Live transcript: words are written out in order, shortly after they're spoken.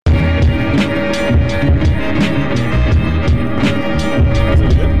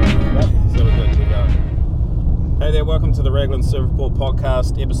welcome to the Raglan Surf Report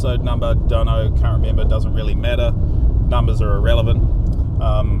podcast. Episode number, don't know, can't remember, doesn't really matter. Numbers are irrelevant.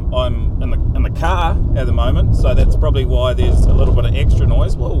 I'm in the car at the moment, so that's probably why there's a little bit of extra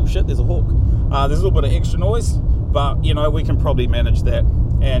noise. Whoa, shit, there's a hawk. There's a little bit of extra noise, but, you know, we can probably manage that.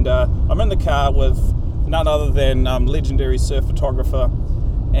 And I'm in the car with none other than legendary surf photographer,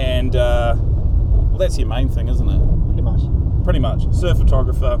 and, well, that's your main thing, isn't it? Pretty much. Surf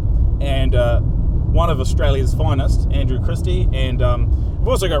photographer, and one of Australia's finest, Andrew Christie, and we've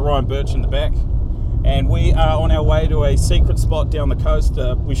also got Ryan Birch in the back, and we are on our way to a secret spot down the coast.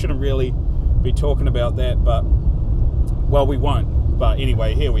 We shouldn't really be talking about that, but, well, we won't. But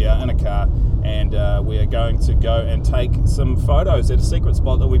anyway, here we are in a car, and we are going to go and take some photos at a secret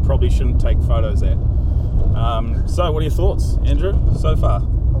spot that we probably shouldn't take photos at. So what are your thoughts, Andrew, so far?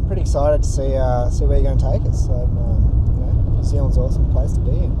 I'm pretty excited to see where you're going to take us. So, New Zealand's an awesome place to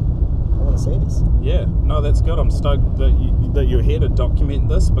be in. I want to see this. Yeah, no, that's good. I'm stoked that you're here to document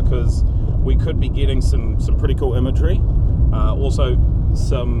this, because we could be getting some pretty cool imagery. Also,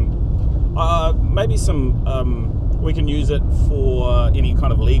 maybe we can use it for any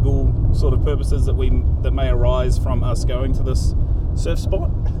kind of legal sort of purposes that may arise from us going to this surf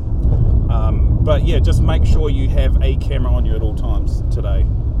spot. But yeah, just make sure you have a camera on you at all times today.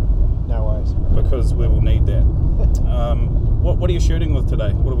 No worries. Because we will need that. What are you shooting with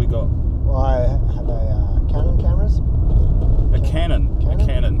today? What do we got? Well, I have a Canon cameras. A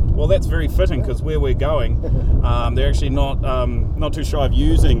Canon. Well, that's very fitting, because where we're going, they're actually not too shy of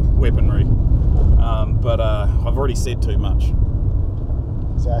using weaponry. But I've already said too much.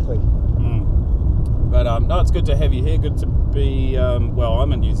 Exactly. But no, it's good to have you here. Good to be. Well,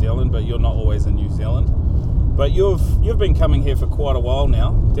 I'm in New Zealand, but you're not always in New Zealand. But you've been coming here for quite a while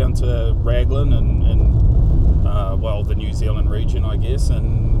now, down to Raglan and well, the New Zealand region, I guess.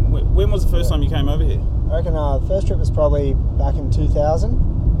 And when was the first time you came over here? I reckon the first trip was probably back in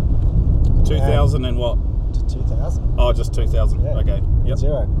 2000. 2000 and what? 2000. Oh, just 2000. Yeah. Okay. Yep.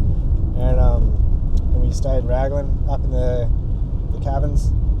 0. And we stayed in Raglan up in the cabins,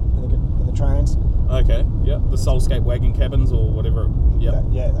 in the trains. Okay. Yep. The Soulscape wagon cabins or whatever. Yep.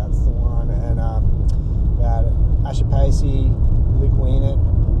 Yeah, that's the one. And Asher Pacey, Luke Wienert,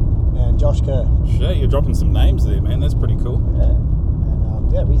 and Josh Kerr. Sure, you're dropping some names there, man. That's pretty cool. Yeah.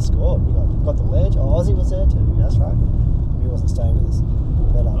 And we scored. We got the ledge. Oh, Ozzy was there too. That's right. He wasn't staying with us.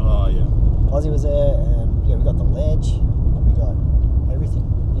 But, oh yeah. Ozzy was there, and yeah, we got the ledge. We got everything.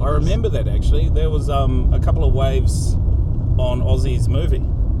 I remember that actually. There was a couple of waves on Ozzy's movie.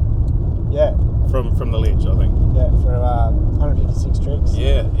 Yeah. From the ledge, I think. Yeah, for 156 tricks.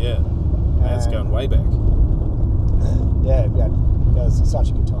 Yeah. That's going way back. Yeah, it was such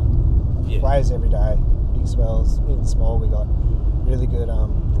a good time. Yeah. Waves every day, big swells, even small. We got really good.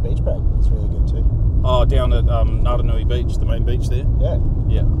 The beach break was really good too. Oh, down at Ngaranui Beach, the main beach there.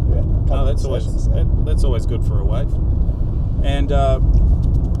 Yeah. No, that's always good for a wave. And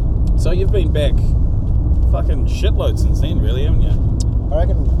so you've been back fucking shitload since then, really, haven't you? I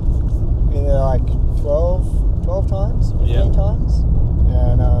reckon either like 12 times, 15 times,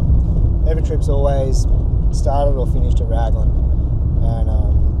 and every trip's always started or finished at Raglan, and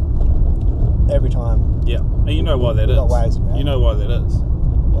every time. Yeah, and you know why that is. Got waves in Raglan. You know why that is.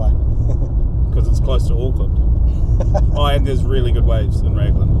 Why? Because it's close to Auckland. And there's really good waves in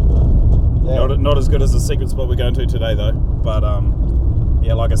Raglan. Yeah. Not as good as the secret spot we're going to today, though. But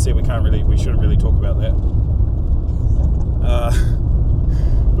yeah, like I said, we shouldn't really talk about that.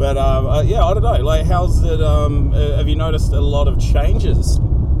 But yeah, I don't know. Like, how's it? Have you noticed a lot of changes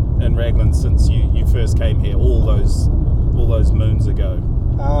in Raglan since you first came here all those moons ago?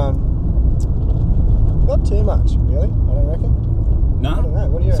 Not too much, really. I don't reckon. No, I don't know.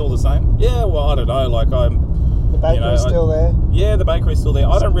 What do you? It's all the same. Yeah, well, I don't know. Like the bakery's still there. Yeah, the bakery's still there.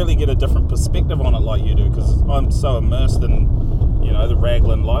 I don't really get a different perspective on it like you do, because I'm so immersed in the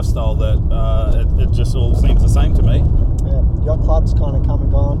Raglan lifestyle that it just all seems the same to me. Yeah, yacht club's kind of come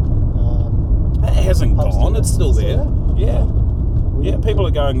and gone. It hasn't gone. It's still there. Yeah. Yeah, people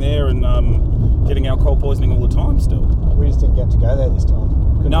are going there and getting alcohol poisoning all the time still. We just didn't get to go there this time.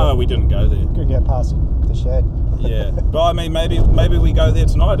 We didn't go there. Couldn't get past the shed. Yeah, but I mean, maybe we go there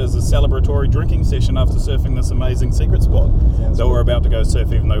tonight as a celebratory drinking session after surfing this amazing secret spot that we're about to go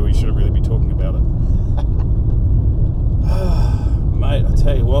surf, even though we shouldn't really be talking about it. Mate, I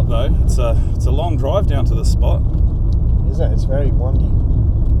tell you what though, it's a long drive down to this spot. Isn't it? It's very windy.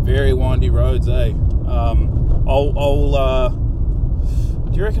 Very windy roads, eh?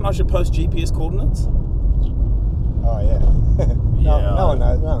 Do you reckon I should post GPS coordinates? Oh yeah. No one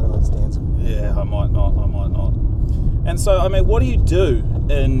knows. No one understands. Yeah, I might not. And so, I mean, what do you do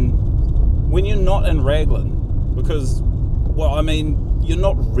when you're not in Raglan? Because, well, I mean, you're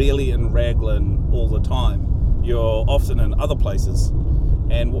not really in Raglan all the time. You're often in other places.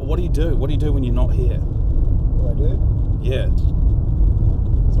 And what do you do? What do you do when you're not here? What do I do? Yeah.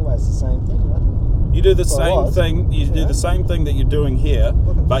 It's always the same thing, right? You do the same thing. You do the same thing that you're doing here,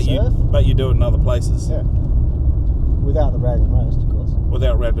 but you do it in other places. Yeah. Without the Raglan roast, of course.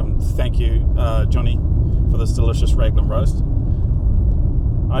 Without Raglan. Thank you, Johnny, for this delicious Raglan roast.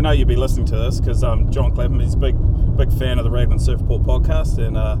 I know you'll be listening to this because John Clapham, he's a big fan of the Raglan Surfport podcast,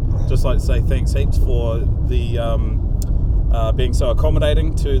 and just like to say thanks heaps for the being so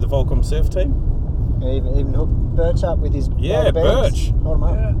accommodating to the Volcom surf team. Yeah, even hooked Birch up with his Birch. Hold him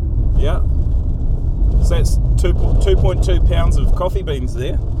up. Yeah. So that's 2.2 pounds of coffee beans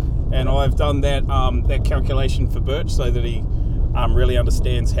there, and I've done that calculation for Birch so that he really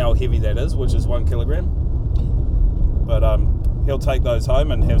understands how heavy that is, which is 1 kilogram. But he'll take those home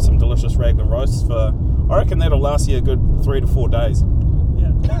and have some delicious Raglan roasts for. I reckon that'll last you a good 3 to 4 days.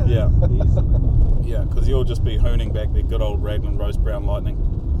 Yeah. Yeah. Yeah, because you'll just be hooning back the good old Raglan roast brown lightning.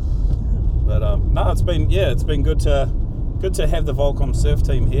 But no, it's been good to have the Volcom surf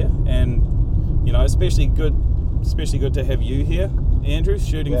team here, and especially good to have you here, Andrew,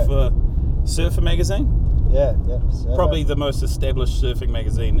 shooting for Surfer magazine. Yeah. Probably the most established surfing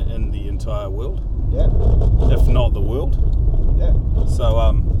magazine in the entire world. Yeah. If not the world. Yeah.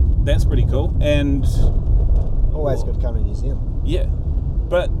 So that's pretty cool, and always good to come to New Zealand. Yeah,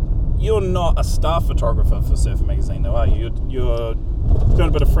 but you're not a staff photographer for Surfer magazine, though, are you? You're doing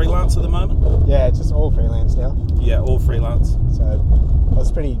a bit of freelance at the moment. Yeah, it's just all freelance now. Yeah, all freelance. So I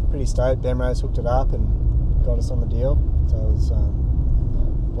was pretty stoked. Bemrose hooked it up and got us on the deal. So it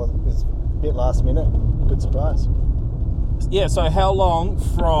was a bit last minute. Good surprise. Yeah. So how long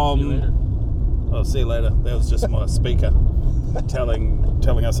from? Oh, see you later. That was just my speaker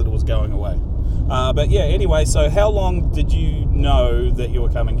telling us that it was going away. But yeah. Anyway, so how long did you know that you were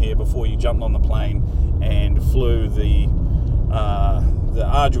coming here before you jumped on the plane and flew the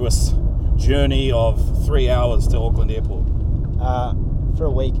arduous journey of 3 hours to Auckland Airport? For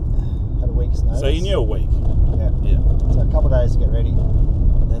a week. Had a week's notice. So you knew a week? Yeah. So a couple of days to get ready.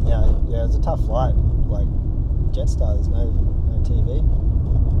 And then, it was a tough flight. Like, Jetstar, there's no TV.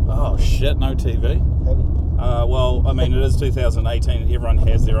 Oh, shit, no TV? Heavy. Well, I mean, it is 2018 and everyone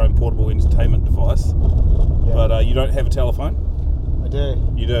has their own portable entertainment device. Yeah. But you don't have a telephone? I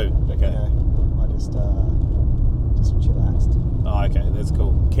do. You do? Okay. Yeah. I just chillaxed. Oh, okay, that's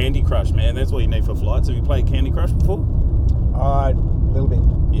cool. Candy Crush, man, that's what you need for flights. Have you played Candy Crush before? A little bit.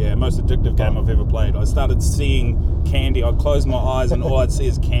 Yeah, most addictive game I've ever played. I started seeing candy. I'd close my eyes and all I'd see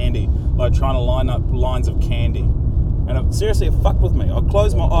is candy. Like trying to line up lines of candy. And seriously, it fucked with me. I'd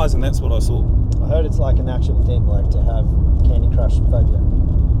close my eyes and that's what I saw. I heard it's like an actual thing, like to have Candy Crush phobia.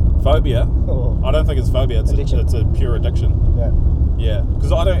 Phobia? Oh. I don't think it's phobia. It's a pure addiction. Yeah. Yeah,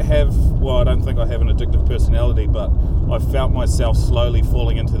 because I don't think I have an addictive personality, but I felt myself slowly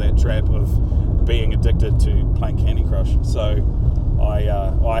falling into that trap of being addicted to playing Candy Crush. So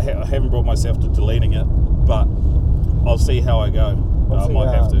I haven't brought myself to deleting it, but I'll see how I go. I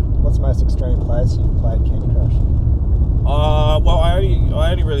might have to. What's the most extreme place you've played Candy Crush? Well, I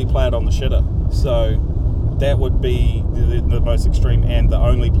only really play it on the shitter, so that would be the most extreme and the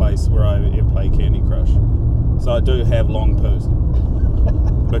only place where I ever play Candy Crush. So I do have long poos.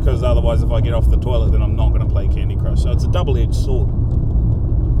 Because otherwise, if I get off the toilet, then I'm not going to play Candy Crush. So it's a double-edged sword.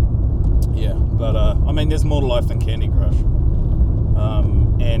 Yeah, but I mean, there's more to life than Candy Crush.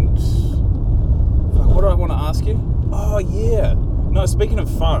 And what do I want to ask you? Oh yeah, no. Speaking of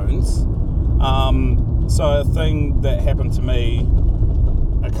phones, so a thing that happened to me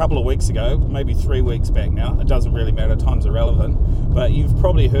a couple of weeks ago, maybe 3 weeks back now. It doesn't really matter. Time's irrelevant. But you've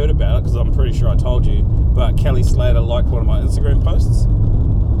probably heard about it because I'm pretty sure I told you. But Kelly Slater liked one of my Instagram posts.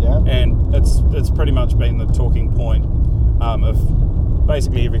 Yeah. And it's pretty much been the talking point of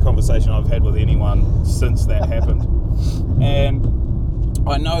basically every conversation I've had with anyone since that happened. And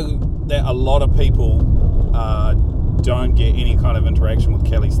I know that a lot of people don't get any kind of interaction with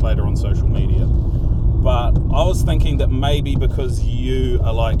Kelly Slater on social media. But I was thinking that maybe because you've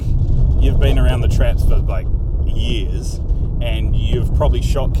been around the traps for like years and you've probably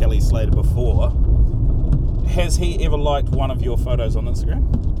shot Kelly Slater before, has he ever liked one of your photos on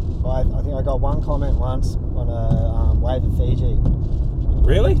Instagram? I think I got one comment once on a wave of Fiji.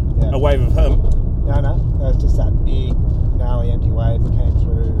 Really? Yeah. A wave of him? No. It was just that big, gnarly, empty wave that came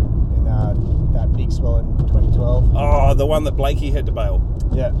through in that big swell in 2012. Oh, the one that Blakey had to bail?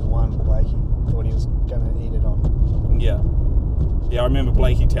 Yeah, the one Blakey thought he was going to eat it on. Yeah. Yeah, I remember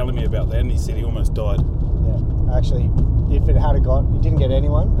Blakey telling me about that and he said he almost died. Yeah. Actually, if it had got... It didn't get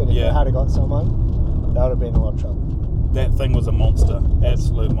anyone, but if it had got someone... that would have been a lot of trouble. That thing was a monster,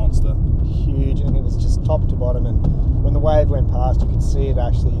 absolute monster. Huge, and it was just top to bottom. And when the wave went past, you could see it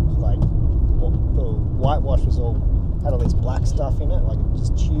actually like the whitewash had all this black stuff in it, like it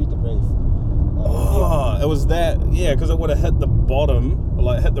just chewed the reef. It was that, yeah, because it would have hit the bottom,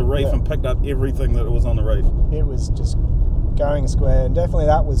 like hit the reef and picked up everything that was on the reef. It was just going square, and definitely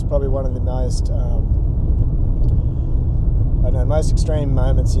that was probably one of the most, most extreme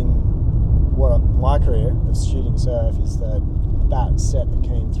moments in my career of shooting surf is that set that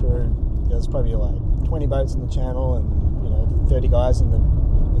came through. There was probably like 20 boats in the channel, and 30 guys in the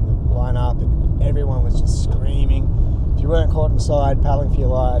lineup, and everyone was just screaming. If you weren't caught inside paddling for your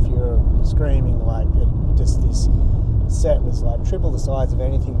life, you were screaming like just this set was like triple the size of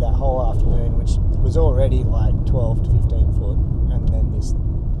anything that whole afternoon, which was already like 12 to 15 foot, and then this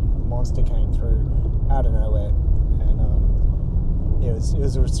monster came through out of nowhere, and it was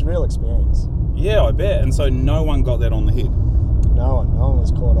a surreal experience. Yeah, I bet. And so no one got that on the head. No one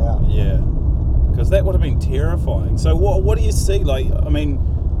was caught out. Yeah, because that would have been terrifying. So what do you see? Like, I mean,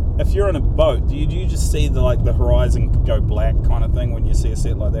 if you're in a boat, do you just see the horizon go black kind of thing when you see a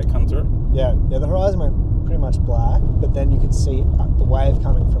set like that come through? Yeah, the horizon went pretty much black, but then you could see the wave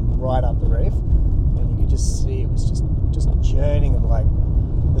coming from right up the reef, and you could just see it was just churning, and like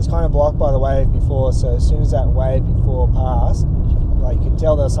it was kind of blocked by the wave before. So as soon as that wave before passed, you could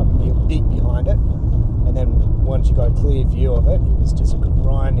tell there was something big behind it, and then once you got a clear view of it, it was just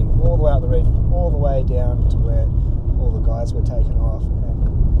grinding all the way out the reef, all the way down to where all the guys were taken off.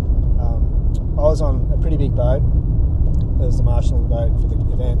 I was on a pretty big boat. It was the marshalling boat for the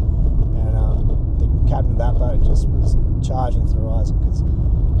event, and the captain of that boat just was charging through the horizon, because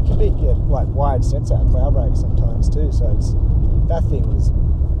you can get like wide sets out, cloud breaks sometimes too. So that thing was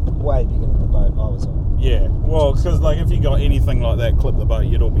way bigger than the boat I was on. Yeah, well, because if you got anything like that clip the boat,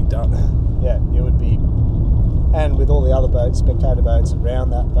 you'd all be done. Yeah, it would be. And with all the other boats, spectator boats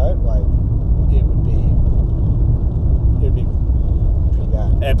around that boat, it would be pretty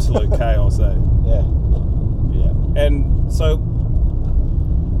bad. Absolute chaos, eh? Yeah. And so,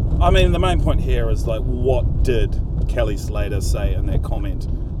 I mean, the main point here is what did Kelly Slater say in that comment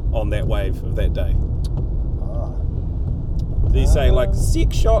on that wave of that day? Did he say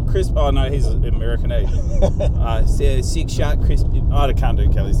 6-shot crisp? Oh no, he's American, eh? 6-shot crisp. I can't do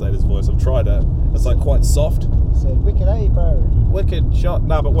Kelly Slater's voice. I've tried it. It's quite soft. Said wicked, eh, bro? Wicked shot.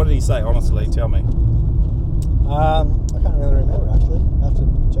 No, but what did he say? Honestly, tell me. I can't really remember actually. I have to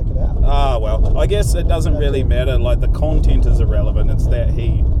check it out. Well, I guess it doesn't really matter. The content is irrelevant. It's that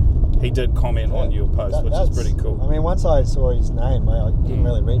he did comment on your post, which is pretty cool. I mean, once I saw his name, I didn't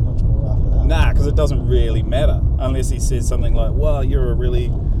really read much more after that. Nah, because it doesn't really matter unless he says something like, "Well, you're a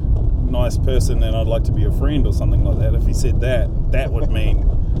really nice person, and I'd like to be your friend," or something like that. If he said that would mean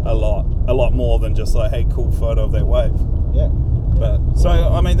a lot more than just hey, cool photo of that wave. Yeah. But so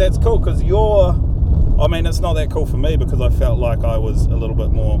I mean, that's cool because it's not that cool for me because I felt like I was a little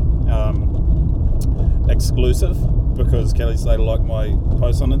bit more exclusive because Kelly Slater liked my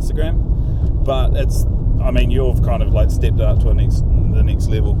post on Instagram. But you've kind of stepped it up to the next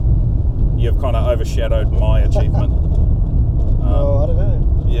level. You've kind of overshadowed my achievement. I don't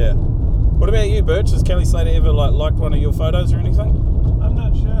know. Yeah. What about you, Birch? Has Kelly Slater ever liked one of your photos or anything? I'm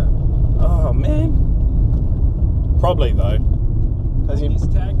not sure. Oh man. Probably though. I think he's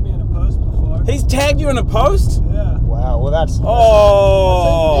tagged me in a post before. He's tagged you in a post? Yeah. Wow. Well, that's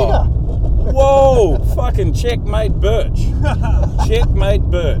Oh. bigger. Whoa! Fucking checkmate Birch. Checkmate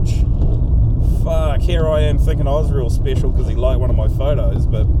Birch. Fuck, here I am thinking I was real special because he liked one of my photos,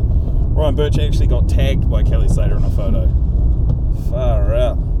 but Ryan Birch actually got tagged by Kelly Slater in a photo. Far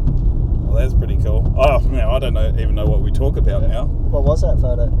out. Well, that's pretty cool. Oh, man, I don't even know what we talk about now. What was that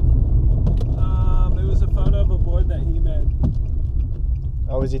photo? It was a photo of a board that he made.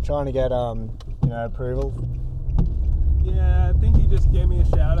 Oh, was he trying to get approval? Yeah, I think he just gave me a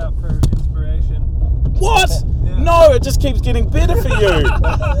shout out for inspiration. What? Yeah. No, it just keeps getting better for you.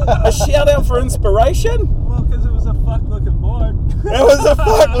 A shout out for inspiration? Well, because it was a fuck looking board. It was a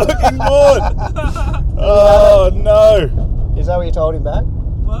fuck looking board. Oh no. Is that what you told him back?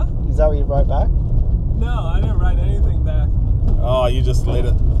 What? Is that what you wrote back? No, I didn't write anything back. Oh, you just let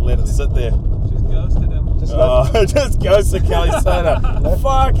it sit there. Just ghosted him. Just ghosted Kelly Slater.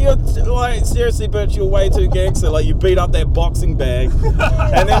 Fuck, you're seriously, Bert, you're way too gangster. You beat up that boxing bag,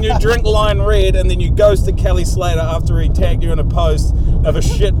 and then you drink Line Red, and then you ghosted Kelly Slater after he tagged you in a post of a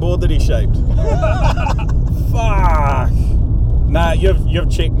shit board that he shaped. Fuck. Nah, you've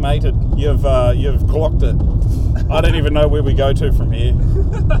checkmated. You've clocked it. I don't even know where we go to from here.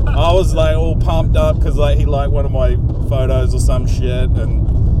 I was all pumped up because he liked one of my photos or some shit, and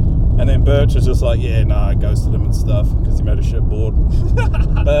And then Birch is just like, yeah, no, I ghosted him and stuff because he made a shit board.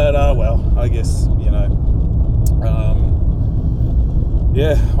 But, well, I guess,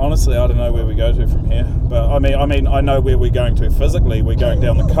 yeah, honestly, I don't know where we go to from here. But, I mean, I know where we're going to physically. We're going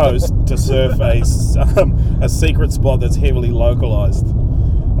down the coast to surf a secret spot that's heavily localized.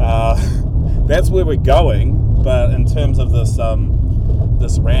 That's where we're going. But in terms of this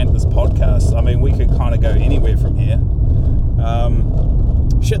podcast, I mean, we could kind of go anywhere from here.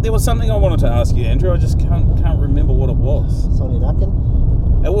 Shit, there was something I wanted to ask you, Andrew. I just can't remember what it was. It's on your napkin?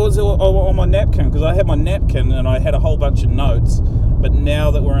 It was on my napkin, because I had my napkin and I had a whole bunch of notes. But now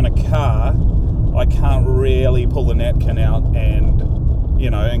that we're in a car, I can't really pull the napkin out and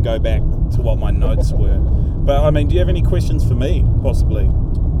go back to what my notes were. But, I mean, do you have any questions for me, possibly?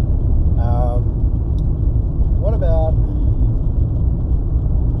 What about...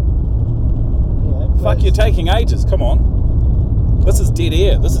 Fuck, you're taking ages. Come on. This is dead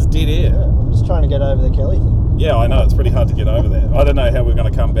air. Yeah, I'm just trying to get over the Kelly thing. Yeah, I know. It's pretty hard to get over that. I don't know how we're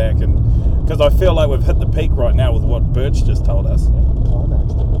going to come back, and because I feel like we've hit the peak right now with what Birch just told us. Yeah,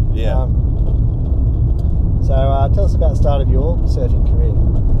 climaxed. Yeah. So tell us about the start of your surfing career.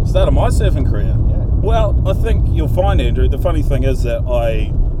 Start of my surfing career? Yeah. Well, I think you'll find, Andrew, the funny thing is that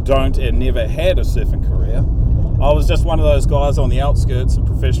I don't and never had a surfing career. I was just one of those guys on the outskirts of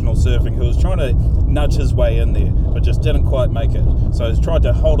professional surfing who was trying to nudge his way in there, but just didn't quite make it. So he's tried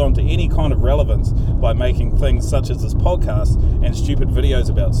to hold on to any kind of relevance by making things such as this podcast and stupid videos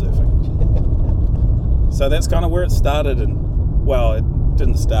about surfing. So that's kind of where it started, and, well, it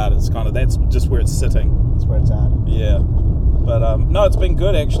didn't start, that's just where it's sitting. That's where it's at. Yeah. But, no, it's been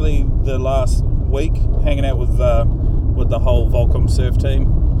good, actually, the last week, hanging out with the whole Volcom surf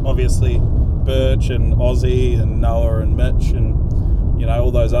team. Obviously, Birch and Ozzy and Noah and Mitch and all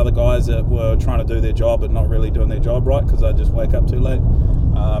those other guys that were trying to do their job but not really doing their job right because I just wake up too late.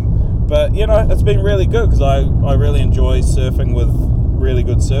 But it's been really good because I really enjoy surfing with really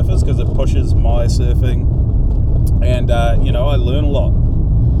good surfers because it pushes my surfing, and I learn a lot.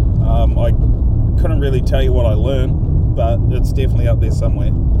 I couldn't really tell you what I learned, but it's definitely up there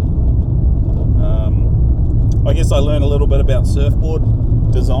somewhere. I guess I learned a little bit about surfboard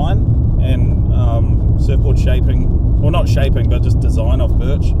design and surfboard shaping. Well, not shaping, but just design off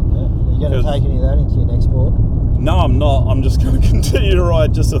Birch. Yeah. Are you going to take any of that into your next board? No, I'm not. I'm just going to continue to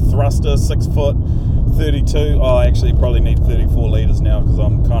ride just a thruster, 6 foot, 32. Oh, I actually probably need 34 litres now because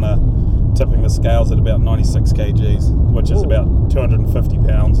I'm kind of tipping the scales at about 96 kgs, which is about 250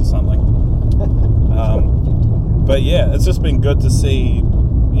 pounds or something. But yeah, it's just been good to see,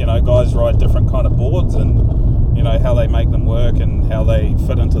 guys ride different kind of boards and, how they make them work and how they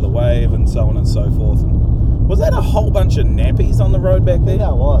fit into the wave and so on and so forth. And was that a whole bunch of nappies on the road back there?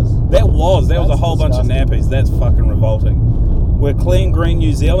 That was a whole bunch of nappies. That's fucking revolting. We're clean green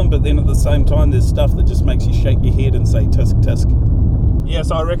New Zealand, but then at the same time there's stuff that just makes you shake your head and say tisk tisk. Yeah,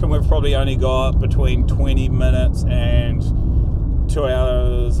 so I reckon we've probably only got between 20 minutes and 2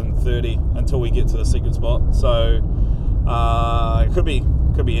 hours and 30 until we get to the secret spot. So it could be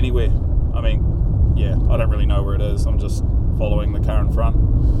anywhere. I mean, yeah, I don't really know where it is. I'm just following the car in front.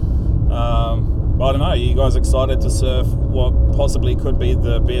 I don't know. Are you guys excited to surf what possibly could be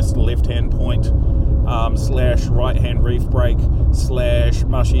the best left-hand point / right-hand reef break /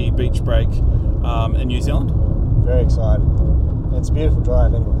 mushy beach break in New Zealand? Very excited. It's a beautiful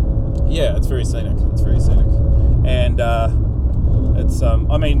drive anyway. Yeah, it's very scenic. And it's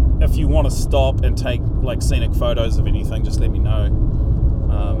I mean, if you want to stop and take like scenic photos of anything, just let me know.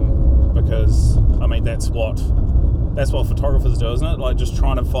 Because I mean that's what photographers do, isn't it? Like just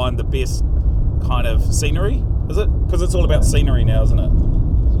trying to find the best kind of scenery, is it? Because it's all about scenery now, isn't it?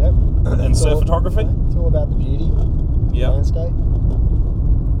 Yep. And surf photography? It's all about the beauty, landscape.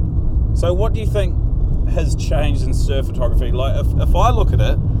 So what do you think has changed in surf photography? Like if I look at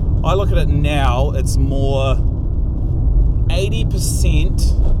it now, it's more 80%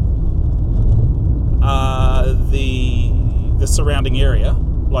 the surrounding area,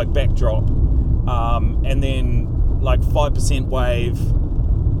 like backdrop, and then like 5% wave,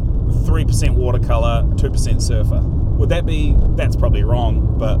 3% watercolor, 2% surfer. That's probably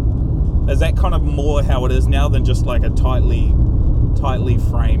wrong, but is that kind of more how it is now than just like a tightly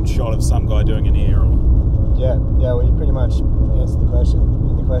framed shot of some guy doing an air? Or... Yeah, well you pretty much answered the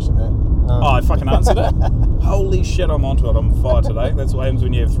question there. I fucking answered it? Holy shit, I'm onto it. I'm on fire today. That's what happens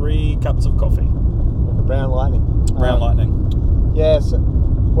when you have 3 cups of coffee. With the brown lightning. Lightning. Yes.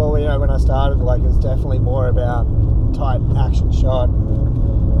 Well, when I started, like, it was definitely more about tight action shot.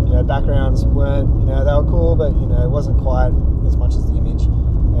 Backgrounds weren't, they were cool, but, it wasn't quite as much as the image.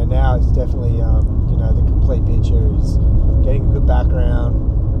 And now it's definitely, the complete picture is getting a good background,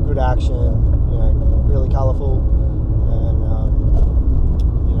 good action, really colourful, and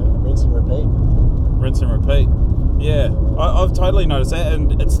rinse and repeat. Rinse and repeat. Yeah, I've totally noticed that,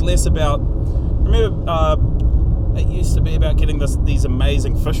 and it's less about. Remember, it used to be about getting these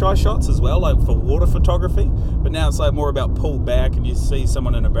amazing fisheye shots as well, like for water photography. But now it's like more about pulled back, and you see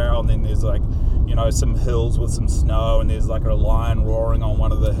someone in a barrel, and then there's like, some hills with some snow, and there's like a lion roaring on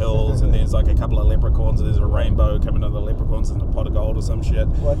one of the hills, and there's like a couple of leprechauns, and there's a rainbow coming to the leprechauns in a pot of gold or some shit.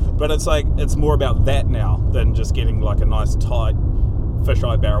 But it's like, it's more about that now than just getting like a nice tight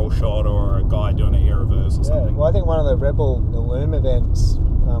fisheye barrel shot or a guy doing an air reverse or something. Well, I think one of the Rebel Loom events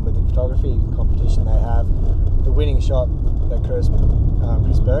with the photography competition they have, the winning shot that Chris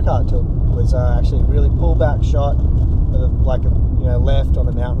Burkhardt took was actually a really pull back shot of left on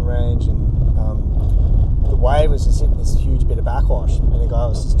a mountain range, and the wave was just hitting this huge bit of backwash, and the guy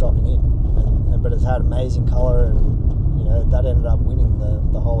was just dropping in, but it had amazing colour, and that ended up winning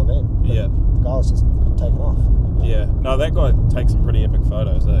the whole event. But yeah, the guy was just taking off. Yeah, no, that guy takes some pretty epic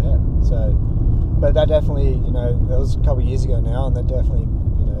photos, eh? Yeah, so, but that definitely, that was a couple of years ago now, and that definitely,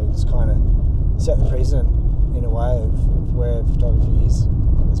 just kind of set the precedent in a way of where photography has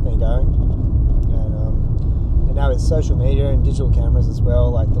been going. And now with social media and digital cameras as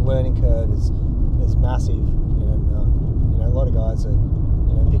well, like the learning curve is massive, and a lot of guys are,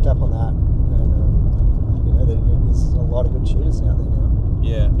 picked up on that, and there's a lot of good shooters out there now.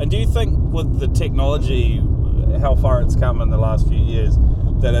 Yeah, and do you think with the technology, how far it's come in the last few years,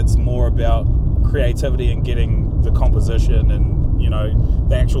 that it's more about creativity and getting the composition and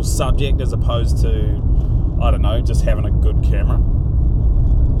the actual subject as opposed to, I don't know, just having a good camera?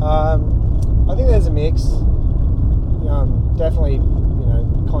 I think there's a mix. Definitely,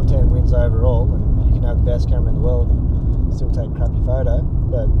 content wins overall, and you can have the best camera in the world and still take a crappy photo.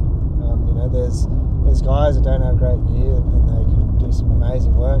 But there's guys that don't have great gear and they can do some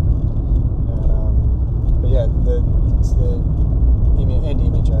amazing work. But yeah, it's the end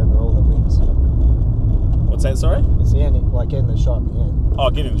image overall that wins. What's that, sorry? It's the end, like getting the shot in the end. Oh,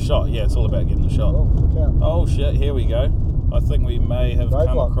 getting the shot. Yeah, it's all about getting the shot. Oh, look out. Oh shit, here we go. I think we may have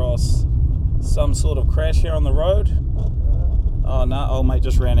come across some sort of crash here on the road. Oh no, old mate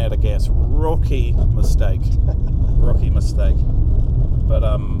just ran out of gas. Rookie mistake. Rookie mistake. But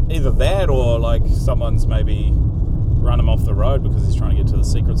either that or like someone's maybe run him off the road because he's trying to get to the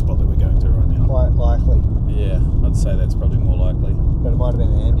secret spot that we're going to right now. Quite likely. Yeah, I'd say that's probably more likely. But it might have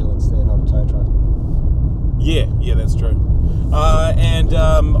been an ambulance there, not a tow truck. Yeah, that's true. What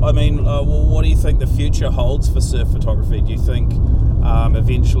do you think the future holds for surf photography? Do you think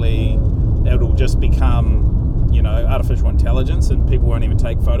eventually it'll just become, artificial intelligence and people won't even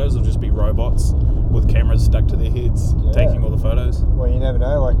take photos? It'll just be robots with cameras stuck to their heads taking all the photos? Well, you never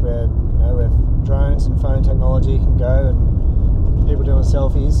know. Like where drones and phone technology can go, and people doing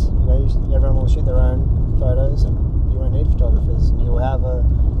selfies. Everyone will shoot their own photos, and you won't need photographers, and you'll have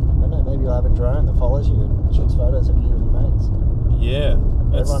maybe you'll have a drone that follows you and shoots photos of you and your mates. Yeah.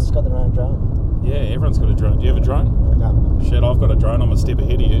 Everyone's got their own drone. Yeah, everyone's got a drone. Do you have a drone? No. Shit, I've got a drone. I'm a step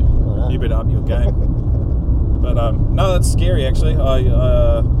ahead of you. Oh, no. You better up your game. But no, that's scary actually. I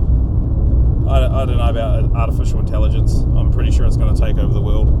don't know about artificial intelligence. I'm pretty sure it's going to take over the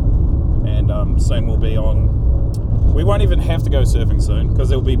world, and soon we'll be on. We won't even have to go surfing soon because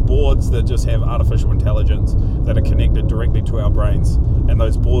there'll be boards that just have artificial intelligence that are connected directly to our brains, and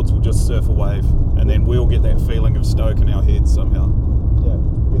those boards will just surf a wave, and then we'll get that feeling of stoke in our heads somehow. Yeah,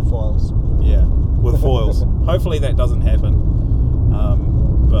 with foils. Yeah, with foils. Hopefully that doesn't happen.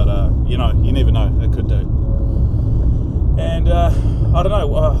 But you never know. It could do. And I don't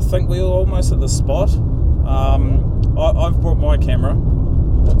know. I think we're almost at the spot. I've brought my camera.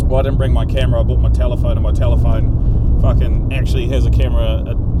 Well, I didn't bring my camera. I bought my telephone, and my telephone fucking actually has a camera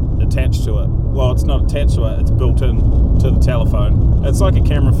attached to it. Well, it's not attached to it. It's built in to the telephone. It's like a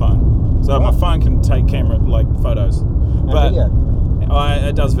camera phone. So my phone can take camera photos. But video.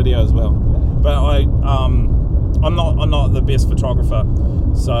 It does video as well. But I'm not the best photographer.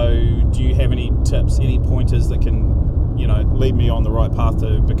 So do you have any tips, any pointers that can lead me on the right path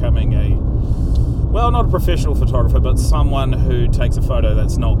to becoming not a professional photographer, but someone who takes a photo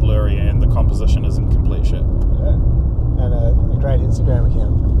that's not blurry and the composition isn't complete shit? Yeah, and a great Instagram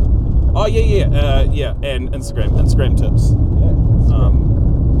account. Oh yeah, and Instagram tips.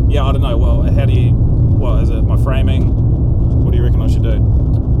 Yeah. I don't know. Well, is it my framing? What do you reckon I should do?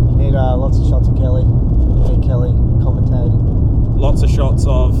 You need lots of shots of Kelly. You need Kelly commentating. Lots of shots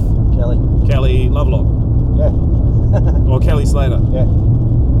of Kelly Lovelock. Yeah. Or Kelly Slater. Yeah.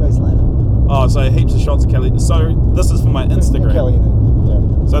 Kelly Slater. Oh, so heaps of shots of Kelly. So this is for my Instagram. Kelly then.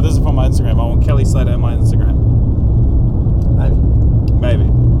 Yeah. So this is for my Instagram. I want Kelly Slater in my Instagram. Maybe.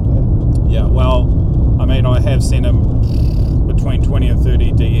 Yeah, well, I mean, I have sent him between 20 and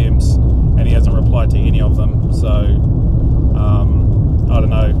 30 DMs, and he hasn't replied to any of them. So, I don't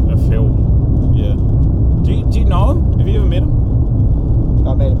know if he'll. Yeah. Do you know him? Have you ever met him?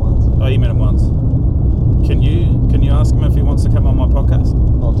 I met him once. Oh, you met him once. Can you ask him if he wants to come on my podcast?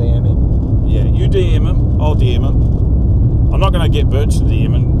 I'll DM him. Yeah, you DM him. I'll DM him. I'm not going to get Birch to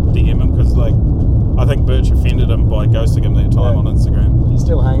DM him because I think Birch offended him by ghosting him that time on Instagram. He's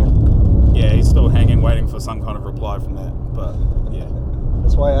still hanging. Yeah, he's still hanging, waiting for some kind of reply from that. But yeah,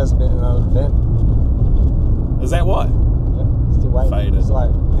 That's why he hasn't been in another event. is that why? Yeah, still waiting. Faded. He's like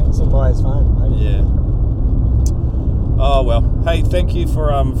sitting by his phone. Waiting. Yeah. Oh well. Hey, thank you for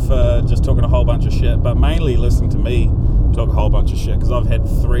just talking a whole bunch of shit, but mainly listening to me talk a whole bunch of shit because I've had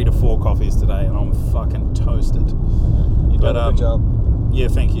 3 to 4 coffees today and I'm fucking toasted. You're doing a good job. Yeah,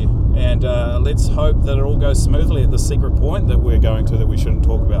 thank you. And let's hope that it all goes smoothly at the secret point that we're going to that we shouldn't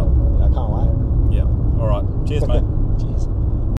talk about. I can't wait.